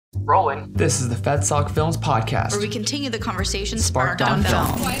Rolling. This is the FedSoc Films Podcast, where we continue the conversation sparked on film.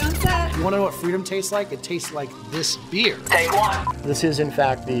 Right on set. You want to know what freedom tastes like? It tastes like this beer. Take one. This is, in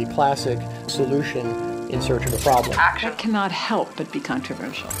fact, the classic solution in search of a problem. Action. That cannot help but be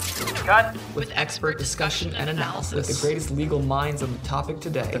controversial. Cut. With expert discussion and analysis. With the greatest legal minds on the topic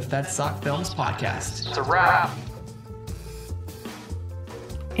today. The FedSoc Films Podcast. It's a wrap.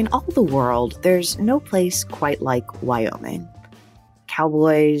 In all the world, there's no place quite like Wyoming.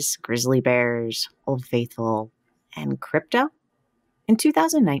 Cowboys, grizzly bears, Old Faithful, and crypto? In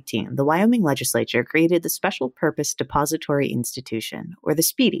 2019, the Wyoming legislature created the Special Purpose Depository Institution, or the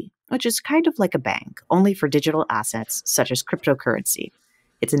SPDI, which is kind of like a bank, only for digital assets such as cryptocurrency.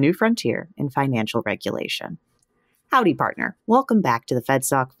 It's a new frontier in financial regulation. Howdy, partner. Welcome back to the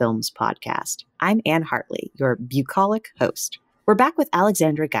FedSoc Films Podcast. I'm Ann Hartley, your bucolic host. We're back with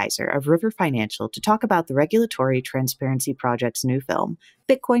Alexandra Gaiser of River Financial to talk about the Regulatory Transparency Project's new film,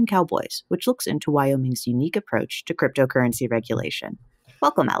 Bitcoin Cowboys, which looks into Wyoming's unique approach to cryptocurrency regulation.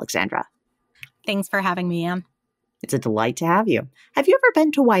 Welcome, Alexandra. Thanks for having me, Ann. It's a delight to have you. Have you ever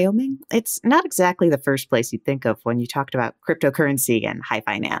been to Wyoming? It's not exactly the first place you'd think of when you talked about cryptocurrency and high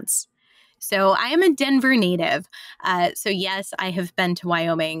finance. So I am a Denver native. So yes, I have been to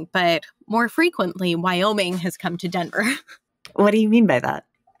Wyoming, but more frequently, Wyoming has come to Denver. What do you mean by that?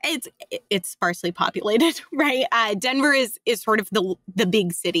 It's sparsely populated, right? Denver is sort of the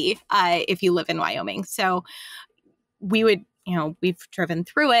big city if you live in Wyoming. So we've driven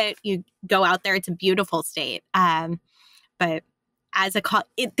through it. You go out there; it's a beautiful state. But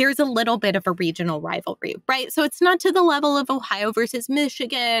there's a little bit of a regional rivalry, right? So it's not to the level of Ohio versus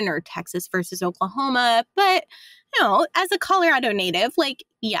Michigan or Texas versus Oklahoma, but as a Colorado native,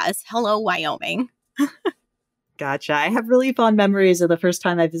 yes, hello, Wyoming. Gotcha. I have really fond memories of the first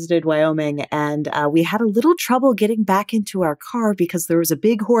time I visited Wyoming, and we had a little trouble getting back into our car because there was a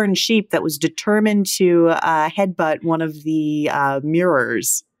bighorn sheep that was determined to headbutt one of the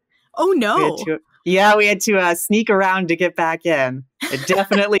mirrors. Oh, no. We had to sneak around to get back in. It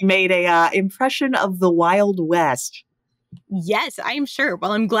definitely made a impression of the Wild West. Yes, I'm sure.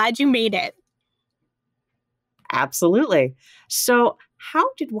 Well, I'm glad you made it. Absolutely. So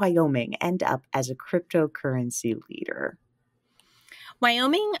how did Wyoming end up as a cryptocurrency leader?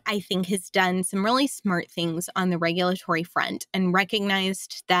 Wyoming, I think, has done some really smart things on the regulatory front and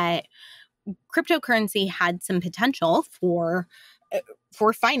recognized that cryptocurrency had some potential for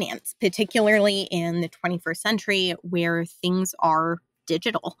finance, particularly in the 21st century where things are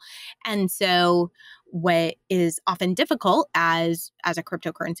digital. And so what is often difficult as a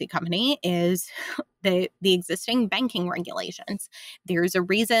cryptocurrency company is the existing banking regulations. There's a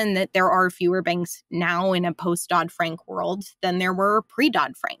reason that there are fewer banks now in a post-Dodd-Frank world than there were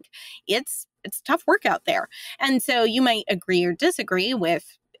pre-Dodd-Frank. It's tough work out there. And so you might agree or disagree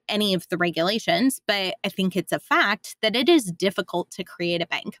with any of the regulations, but I think it's a fact that it is difficult to create a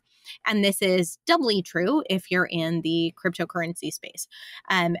bank. And this is doubly true if you're in the cryptocurrency space,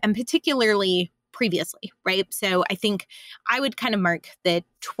 and particularly previously, right? So I think I would kind of mark the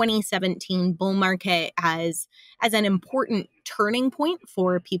 2017 bull market as an important turning point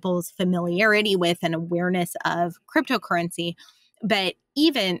for people's familiarity with and awareness of cryptocurrency. But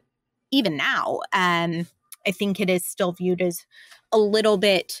even now, I think it is still viewed as a little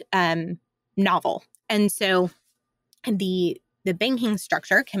bit novel. And so the banking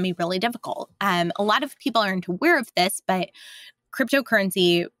structure can be really difficult. A lot of people aren't aware of this, but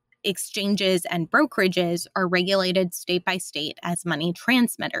cryptocurrency exchanges and brokerages are regulated state by state as money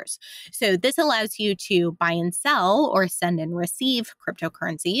transmitters. So this allows you to buy and sell or send and receive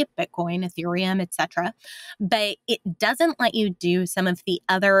cryptocurrency, Bitcoin, Ethereum, etc. But it doesn't let you do some of the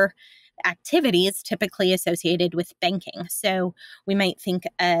other activities typically associated with banking. So we might think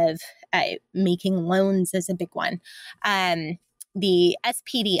of making loans as a big one. The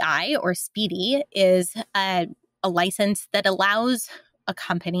SPDI or SPDI is a license that allows a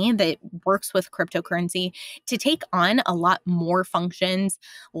company that works with cryptocurrency to take on a lot more functions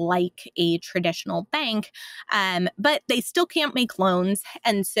like a traditional bank, but they still can't make loans.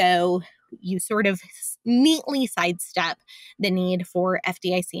 And so you sort of neatly sidestep the need for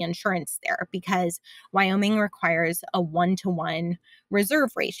FDIC insurance there because Wyoming requires a 1-to-1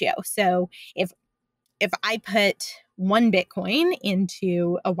 reserve ratio. So if I put one Bitcoin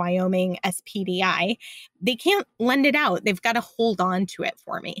into a Wyoming SPDI, they can't lend it out. They've got to hold on to it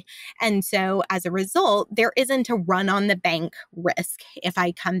for me. And so as a result, there isn't a run on the bank risk. If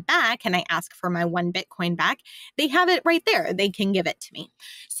I come back and I ask for my 1 Bitcoin back, they have it right there. They can give it to me.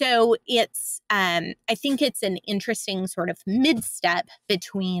 So it's, I think it's an interesting sort of mid-step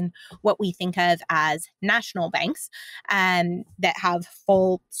between what we think of as national banks that have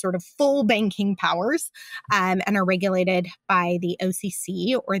full banking powers and are regulated by the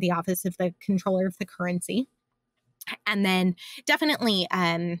OCC, or the Office of the Controller of the Currency. And then definitely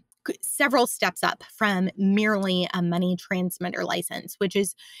several steps up from merely a money transmitter license, which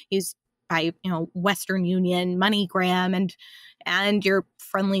is used by Western Union, MoneyGram, and your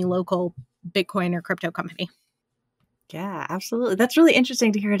friendly local Bitcoin or crypto company. Yeah, absolutely. That's really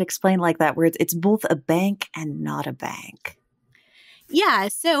interesting to hear it explained like that, where it's both a bank and not a bank. Yeah,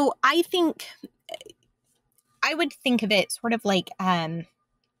 so I think I would think of it sort of like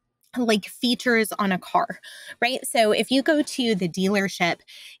features on a car, right? So if you go to the dealership,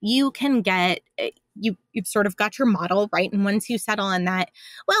 you can get, you've sort of got your model, right? And once you settle on that,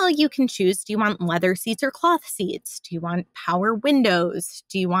 well, you can choose, do you want leather seats or cloth seats? Do you want power windows?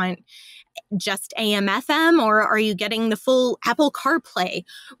 Do you want just AM, FM, or are you getting the full Apple CarPlay,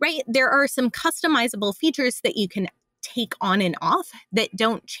 right? There are some customizable features that you can take on and off that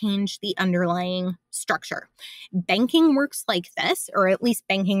don't change the underlying structure. Banking works like this, or at least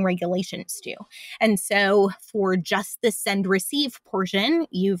banking regulations do. And so for just the send receive portion,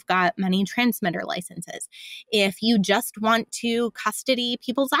 you've got money transmitter licenses. If you just want to custody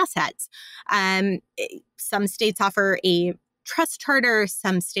people's assets, some states offer a trust charter.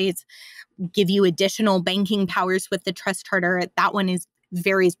 Some states give you additional banking powers with the trust charter. That one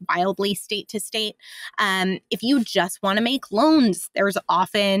varies wildly state to state. If you just want to make loans, there's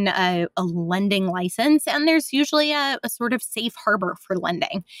often a lending license, and there's usually a sort of safe harbor for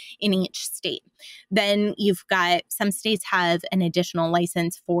lending in each state. Then you've got, some states have an additional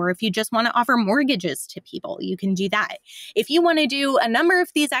license for if you just want to offer mortgages to people, you can do that. If you want to do a number of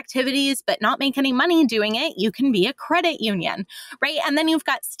these activities but not make any money doing it, you can be a credit union, right? And then you've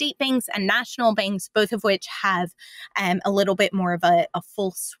got state banks and national banks, both of which have a little bit more of a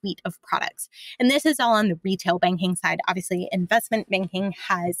full suite of products. And this is all on the retail banking side. Obviously, investment banking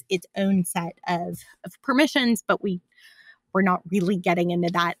has its own set of permissions, but we're not really getting into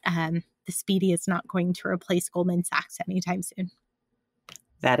that. The Speedy is not going to replace Goldman Sachs anytime soon.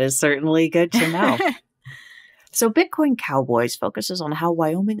 That is certainly good to know. So Bitcoin Cowboys focuses on how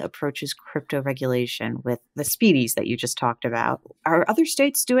Wyoming approaches crypto regulation with the Speedies that you just talked about. Are other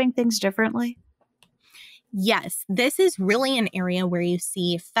states doing things differently? Yes, this is really an area where you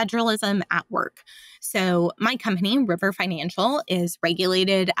see federalism at work. So my company, River Financial, is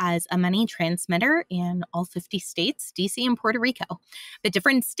regulated as a money transmitter in all 50 states, DC and Puerto Rico. But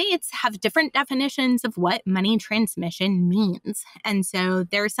different states have different definitions of what money transmission means. And so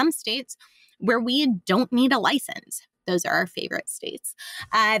there are some states where we don't need a license. Those are our favorite states.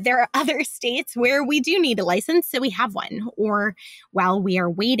 There are other states where we do need a license, so we have one. Or while we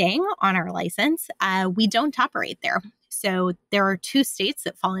are waiting on our license, we don't operate there. So there are 2 states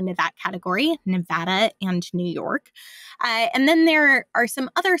that fall into that category, Nevada and New York. And then there are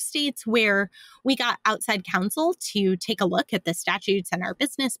some other states where we got outside counsel to take a look at the statutes and our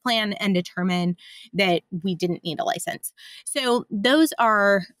business plan and determine that we didn't need a license. So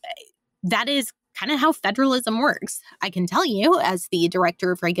that is kind of how federalism works. I can tell you, as the director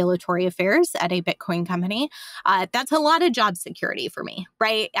of regulatory affairs at a Bitcoin company, that's a lot of job security for me,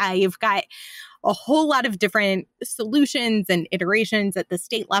 right? You've got a whole lot of different solutions and iterations at the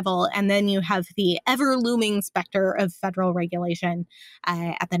state level, and then you have the ever-looming specter of federal regulation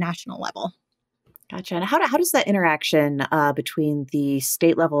at the national level. Gotcha. And how does that interaction between the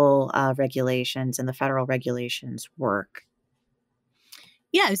state level regulations and the federal regulations work?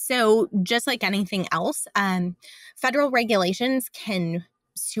 Yeah, so just like anything else, federal regulations can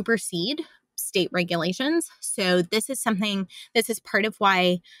supersede state regulations. So this is part of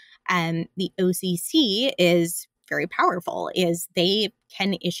why the OCC is very powerful, is they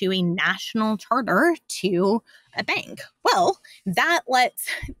can issue a national charter to a bank. Well, that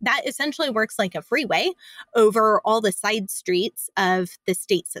essentially works like a freeway over all the side streets of the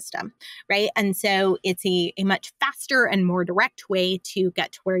state system, right? And so it's a much faster and more direct way to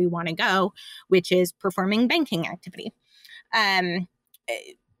get to where you want to go, which is performing banking activity.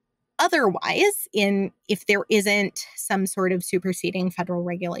 Otherwise, if there isn't some sort of superseding federal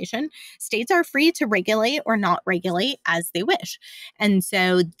regulation, states are free to regulate or not regulate as they wish. And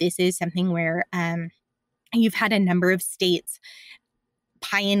so this is something where you've had a number of states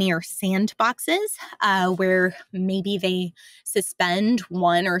pioneer sandboxes where maybe they suspend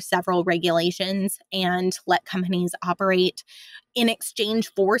one or several regulations and let companies operate in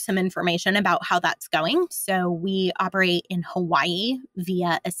exchange for some information about how that's going. So we operate in Hawaii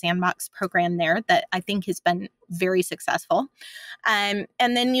via a sandbox program there that I think has been very successful. And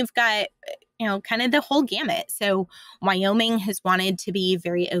then you've got, kind of the whole gamut. So Wyoming has wanted to be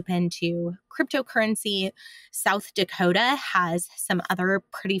very open to cryptocurrency. South Dakota has some other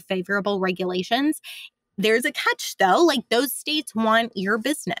pretty favorable regulations. There's a catch, though. Like, those states want your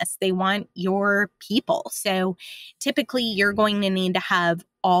business. They want your people. So typically you're going to need to have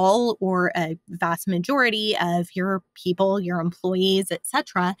all or a vast majority of your people, your employees,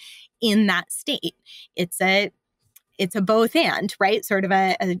 etc., in that state. It's a both and, right? Sort of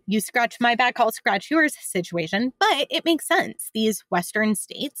a you scratch my back, I'll scratch yours situation. But it makes sense. These Western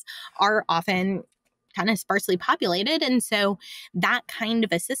states are often kind of sparsely populated. And so that kind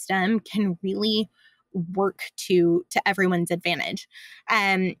of a system can really work to everyone's advantage.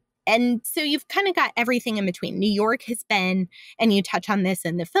 And so you've kind of got everything in between. New York has been, and you touch on this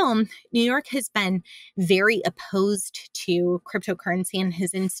in the film, New York has been very opposed to cryptocurrency and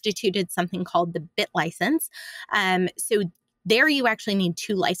has instituted something called the BIT license. So there you actually need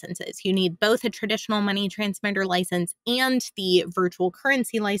two licenses. You need both a traditional money transmitter license and the virtual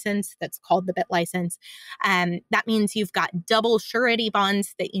currency license that's called the BIT license. That means you've got double surety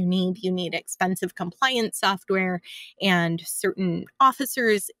bonds that you need. You need expensive compliance software and certain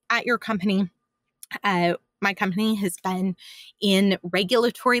officers at your company. My company has been in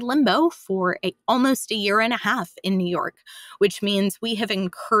regulatory limbo for almost a year and a half in New York, which means we have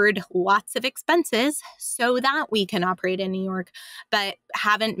incurred lots of expenses so that we can operate in New York, but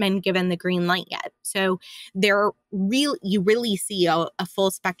haven't been given the green light yet. So you really see a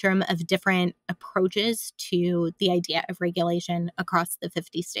full spectrum of different approaches to the idea of regulation across the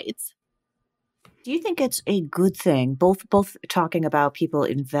 50 states. Do you think it's a good thing, both talking about people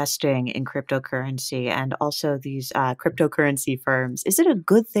investing in cryptocurrency and also these cryptocurrency firms? Is it a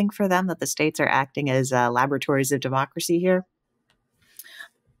good thing for them that the states are acting as laboratories of democracy here?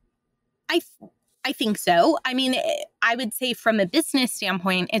 I think so. I mean, I would say from a business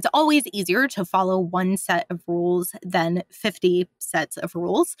standpoint, it's always easier to follow one set of rules than 50 sets of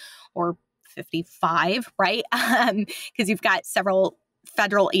rules, or 55, right? Because you've got several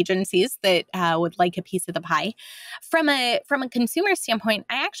federal agencies that would like a piece of the pie. From a consumer standpoint,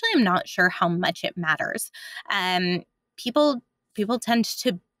 I actually am not sure how much it matters. People tend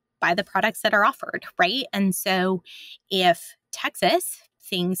to buy the products that are offered, right? And so if Texas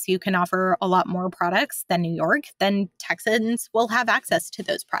thinks you can offer a lot more products than New York, then Texans will have access to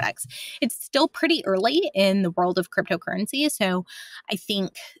those products. It's still pretty early in the world of cryptocurrency. So I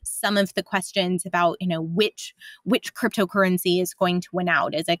think some of the questions about, which cryptocurrency is going to win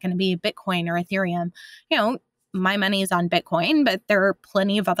out, is it going to be Bitcoin or Ethereum? My money is on Bitcoin, but there are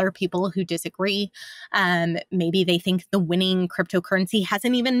plenty of other people who disagree. Maybe they think the winning cryptocurrency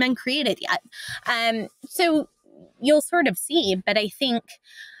hasn't even been created yet. So you'll sort of see, but I think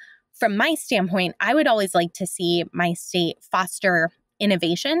from my standpoint, I would always like to see my state foster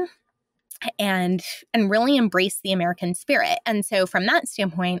innovation and really embrace the American spirit. And so from that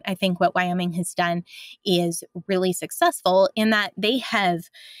standpoint, I think what Wyoming has done is really successful in that they have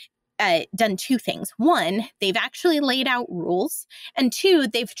done two things. One, they've actually laid out rules. And two,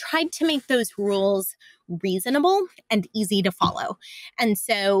 they've tried to make those rules reasonable and easy to follow. And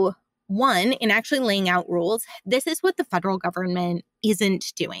so one, in actually laying out rules, this is what the federal government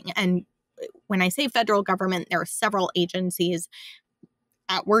isn't doing. And when I say federal government, there are several agencies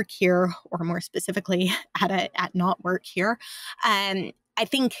at work here, or more specifically at not work here. I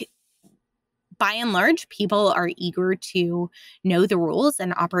think by and large, people are eager to know the rules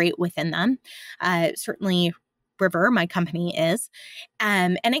and operate within them. Certainly River, my company, is.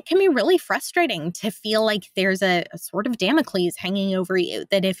 And it can be really frustrating to feel like there's a sort of Damocles hanging over you,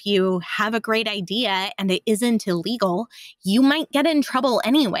 that if you have a great idea and it isn't illegal, you might get in trouble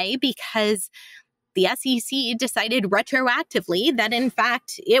anyway because the SEC decided retroactively that in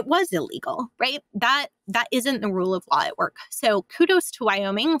fact it was illegal, right? That isn't the rule of law at work. So kudos to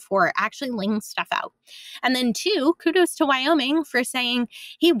Wyoming for actually laying stuff out. And then two, kudos to Wyoming for saying,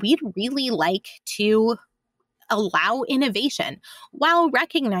 hey, we'd really like to allow innovation while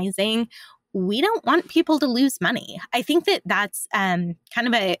recognizing we don't want people to lose money. I think that that's kind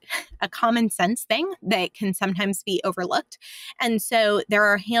of a common sense thing that can sometimes be overlooked. And so there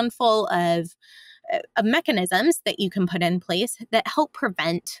are a handful of mechanisms that you can put in place that help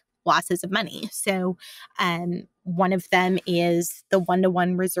prevent losses of money. So one of them is the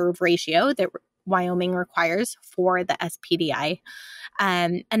 1-to-1 reserve ratio that Wyoming requires for the SPDI.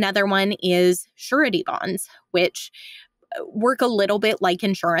 Another one is surety bonds, which work a little bit like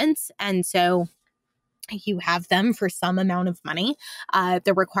insurance. And so you have them for some amount of money.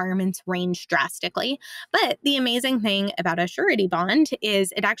 The requirements range drastically. But the amazing thing about a surety bond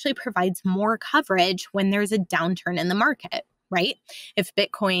is it actually provides more coverage when there's a downturn in the market, right? If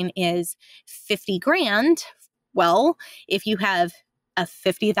Bitcoin is 50 grand, well, if you have a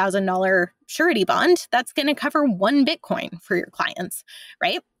 $50,000 surety bond, that's going to cover one Bitcoin for your clients,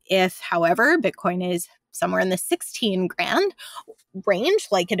 right? If, however, Bitcoin is somewhere in the 16 grand range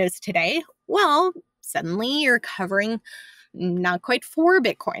like it is today, well, suddenly you're covering not quite 4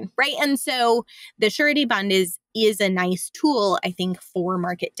 Bitcoin, right? And so the surety bond is a nice tool, I think, for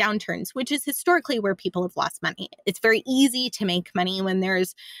market downturns, which is historically where people have lost money. It's very easy to make money when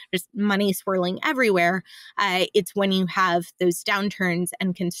there's money swirling everywhere. It's when you have those downturns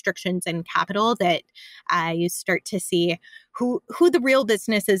and constrictions in capital that you start to see who the real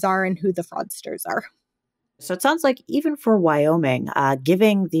businesses are and who the fraudsters are. So it sounds like even for Wyoming,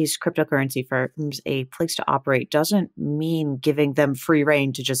 giving these cryptocurrency firms a place to operate doesn't mean giving them free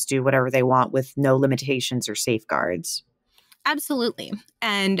rein to just do whatever they want with no limitations or safeguards. Absolutely.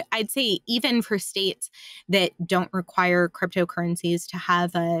 And I'd say even for states that don't require cryptocurrencies to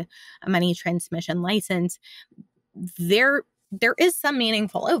have a money transmission license, there is some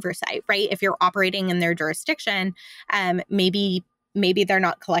meaningful oversight, right? If you're operating in their jurisdiction, maybe they're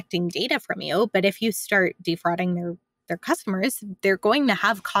not collecting data from you, but if you start defrauding their customers, they're going to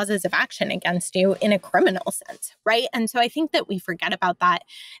have causes of action against you in a criminal sense, right? And so I think that we forget about that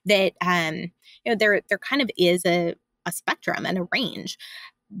there kind of is a spectrum and a range.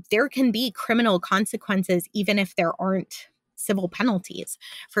 There can be criminal consequences even if there aren't civil penalties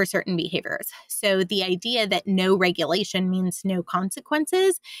for certain behaviors. So the idea that no regulation means no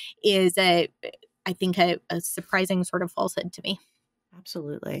consequences is I think a surprising sort of falsehood to me.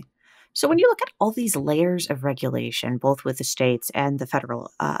 Absolutely. So when you look at all these layers of regulation, both with the states and the federal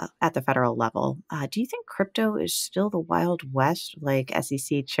at the federal level, do you think crypto is still the Wild West, like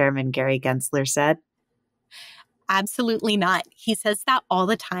SEC Chairman Gary Gensler said? Absolutely not. He says that all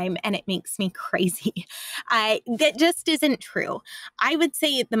the time, and it makes me crazy. That just isn't true. I would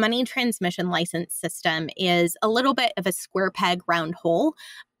say the money transmission license system is a little bit of a square peg, round hole,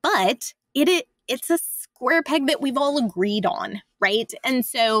 but it's a square peg that we've all agreed on, right? And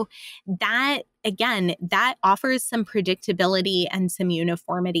so that, again, that offers some predictability and some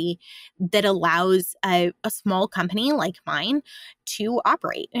uniformity that allows a small company like mine to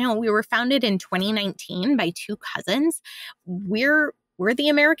operate. You know, we were founded in 2019 by 2 cousins. We're the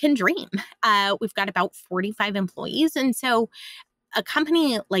American dream. We've got about 45 employees. And so a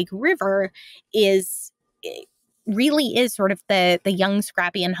company like River really is sort of the young,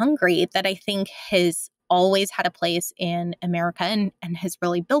 scrappy, and hungry that I think has always had a place in America and has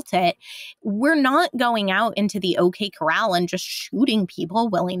really built it. We're not going out into the OK Corral and just shooting people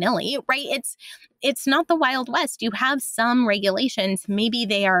willy-nilly, right? It's not the Wild West. You have some regulations. Maybe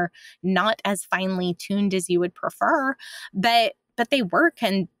they are not as finely tuned as you would prefer, but they work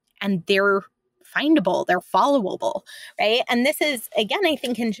and they're findable, they're followable, right? And this is, again, I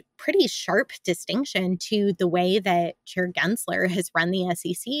think in pretty sharp distinction to the way that Chair Gensler has run the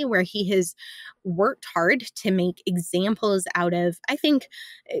SEC, where he has worked hard to make examples out of, I think,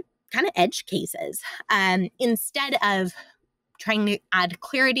 kind of edge cases, instead of trying to add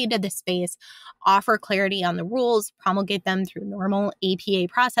clarity to the space, offer clarity on the rules, promulgate them through normal APA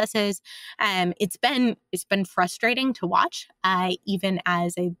processes. It's been frustrating to watch, even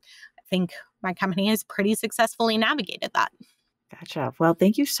as I think my company has pretty successfully navigated that. Gotcha. Well,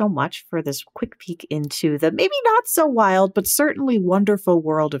 thank you so much for this quick peek into the maybe not so wild, but certainly wonderful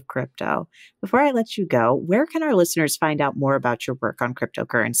world of crypto. Before I let you go, where can our listeners find out more about your work on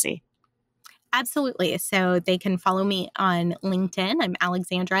cryptocurrency? Absolutely. So they can follow me on LinkedIn. I'm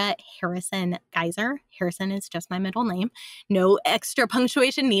Alexandra Harrison Gaiser. Harrison is just my middle name. No extra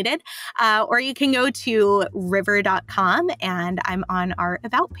punctuation needed. Or you can go to river.com and I'm on our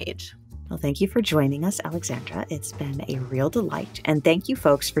About page. Well, thank you for joining us, Alexandra. It's been a real delight. And thank you,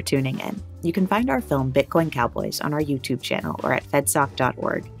 folks, for tuning in. You can find our film, Bitcoin Cowboys, on our YouTube channel or at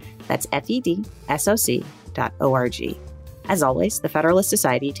fedsoc.org. That's FEDSOC.org. As always, the Federalist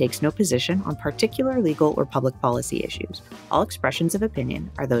Society takes no position on particular legal or public policy issues. All expressions of opinion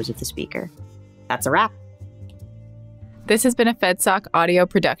are those of the speaker. That's a wrap. This has been a FedSoc audio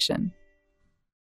production.